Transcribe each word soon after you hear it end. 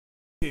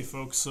Hey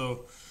folks,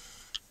 so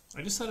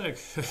I just had a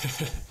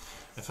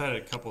I've had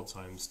it a couple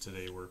times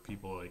today where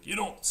people are like, you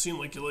don't seem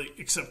like you like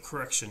accept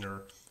correction,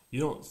 or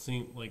you don't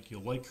seem like you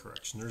like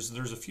correction.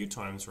 There's a few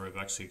times where I've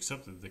actually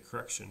accepted the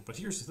correction, but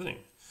here's the thing.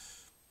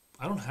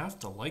 I don't have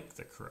to like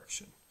the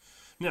correction.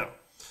 Now,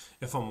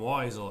 if I'm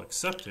wise, I'll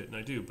accept it, and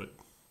I do, but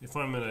if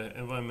I'm in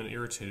an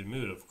irritated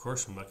mood, of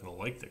course I'm not going to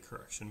like the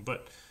correction.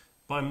 But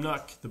I'm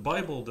not, the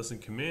Bible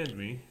doesn't command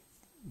me,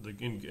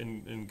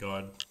 and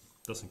God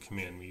doesn't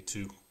command me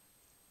to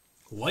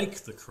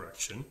like the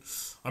correction.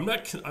 I'm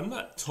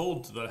not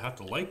told that I have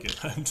to like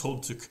it. I'm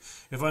told to,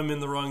 if I'm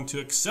in the wrong,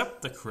 to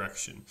accept the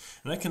correction.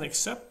 And I can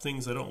accept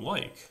things I don't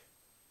like.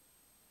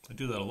 I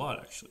do that a lot,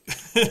 actually.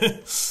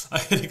 I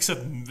can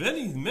accept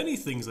many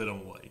things I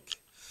don't like.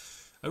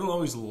 I don't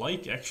always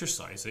like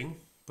exercising,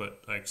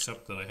 but I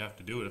accept that I have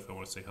to do it if I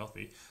want to stay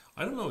healthy.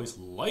 I don't always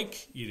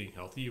like eating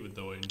healthy, even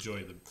though I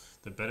enjoy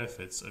the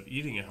benefits of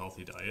eating a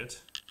healthy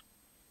diet.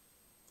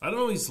 I don't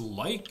always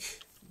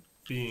like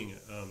being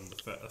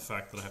the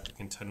fact that I have to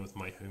contend with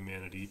my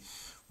humanity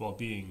while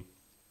being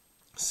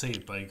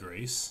saved by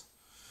grace.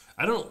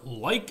 I don't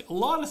like a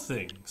lot of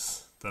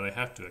things that I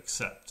have to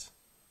accept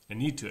and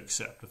need to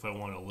accept if I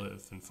want to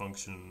live and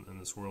function in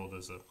this world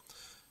as a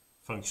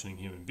functioning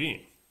human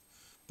being.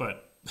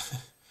 But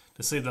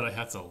to say that I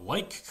have to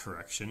like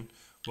correction,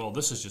 well,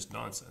 this is just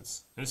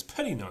nonsense. And it's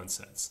petty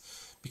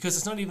nonsense, because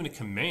it's not even a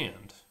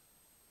command.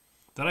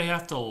 That I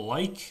have to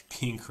like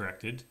being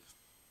corrected,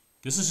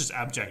 this is just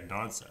abject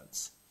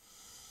nonsense.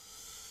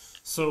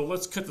 So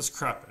let's cut this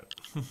crap out.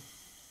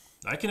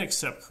 I can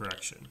accept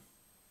correction.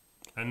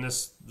 And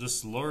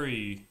this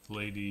Lori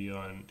lady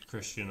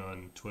Christian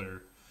on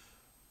Twitter,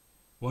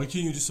 why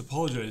can't you just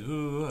apologize?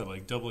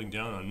 Like doubling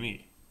down on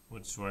me.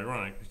 Which is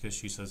ironic, because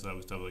she says I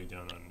was doubling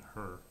down on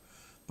her.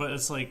 But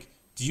it's like,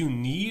 do you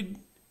need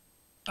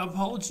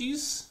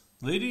apologies,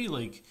 lady?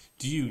 Like,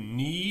 do you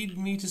need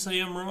me to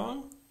say I'm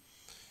wrong?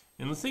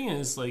 And the thing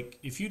is, like,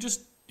 if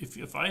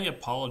I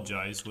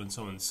apologize when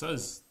someone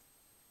says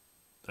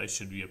I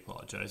should be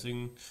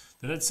apologizing,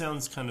 then it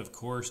sounds kind of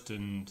coerced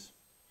and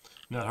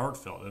not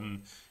heartfelt.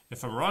 And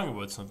if I'm wrong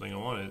about something,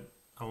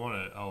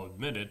 I'll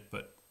admit it.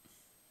 But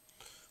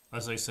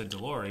as I said to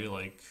Lori,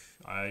 like,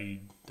 I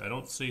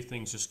don't say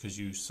things just because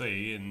you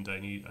say, and I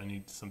need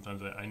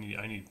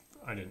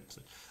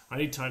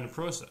time to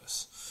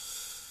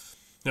process.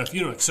 Now, if you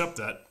don't accept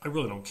that, I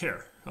really don't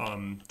care.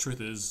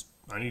 Truth is,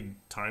 I need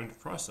time to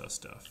process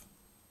stuff.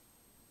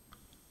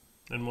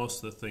 And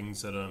most of the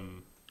things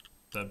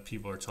that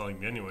people are telling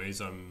me anyways,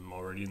 I'm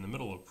already in the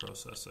middle of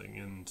processing,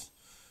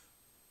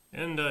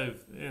 and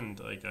I've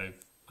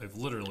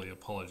literally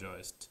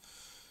apologized,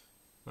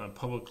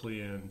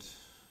 publicly and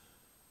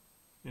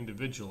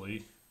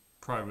individually,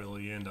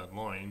 privately and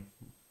online,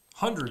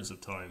 hundreds of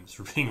times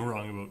for being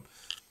wrong about,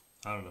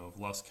 I don't know,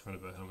 I've lost count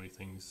about how many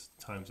times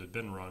I've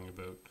been wrong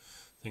about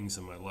things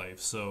in my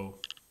life. So,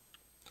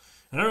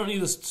 and I don't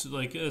need this to,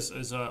 like, as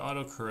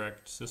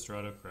autocorrect, Sister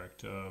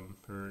Autocorrect,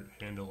 her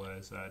handle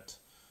is at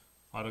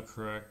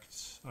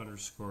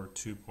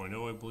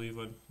autocorrect_2.0, I believe,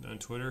 on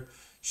Twitter.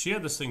 She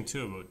had this thing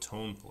too about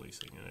tone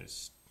policing, and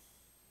it's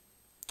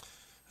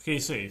okay.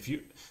 Say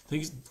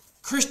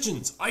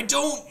Christians, I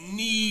don't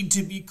need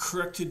to be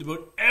corrected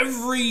about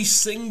every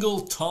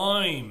single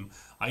time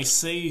I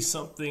say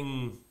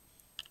something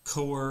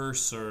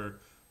coerce or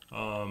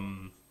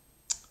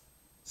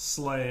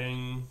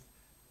slang.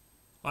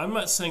 I'm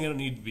not saying I don't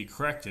need to be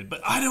corrected, but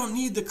I don't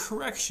need the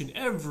correction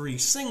every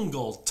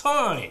single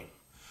time.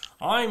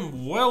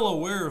 I'm well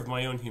aware of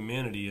my own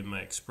humanity and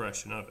my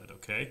expression of it,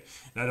 okay?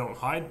 And I don't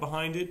hide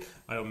behind it.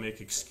 I don't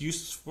make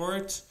excuses for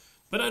it.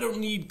 But I don't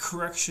need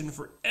correction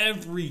for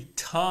every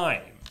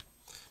time.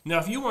 Now,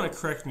 if you want to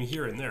correct me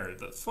here and there,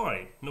 that's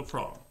fine. No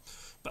problem.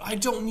 But I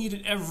don't need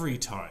it every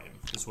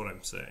time, is what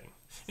I'm saying.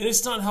 And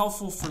it's not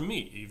helpful for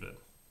me, even.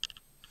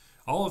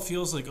 All it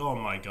feels like, oh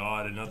my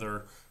God,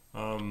 another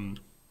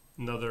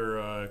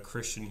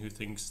Christian who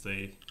thinks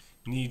they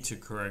need to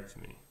correct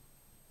me.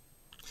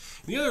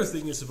 The other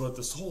thing is about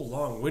this whole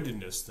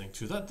long-windedness thing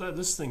too.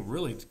 This thing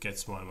really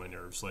gets on my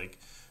nerves. Like,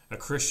 a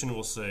Christian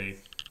will say,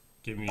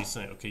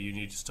 okay, you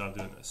need to stop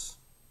doing this.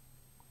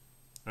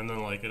 And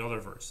then like another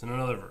verse and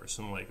another verse.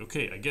 I'm like,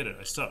 okay, I get it. I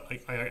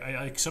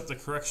accept the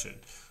correction.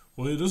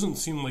 Well, it doesn't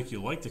seem like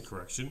you like the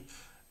correction.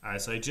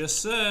 As I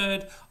just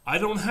said, I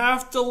don't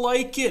have to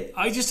like it.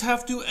 I just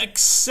have to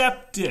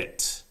accept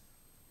it.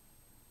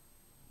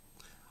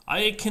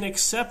 I can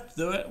accept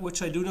that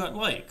which I do not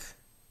like.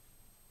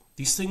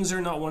 These things are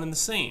not one and the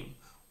same.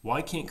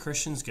 Why can't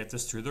Christians get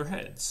this through their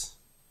heads?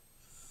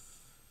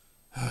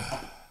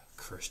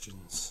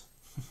 Christians.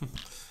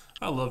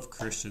 I love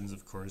Christians,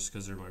 of course,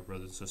 because they're my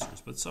brothers and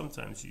sisters, but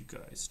sometimes you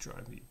guys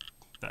drive me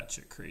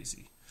batshit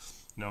crazy.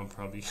 Now I'm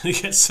probably going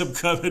to get some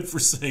comment for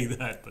saying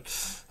that, but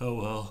oh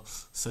well,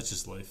 such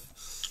is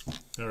life.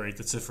 Alright,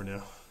 that's it for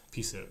now.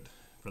 Peace out,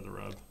 Brother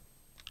Rob.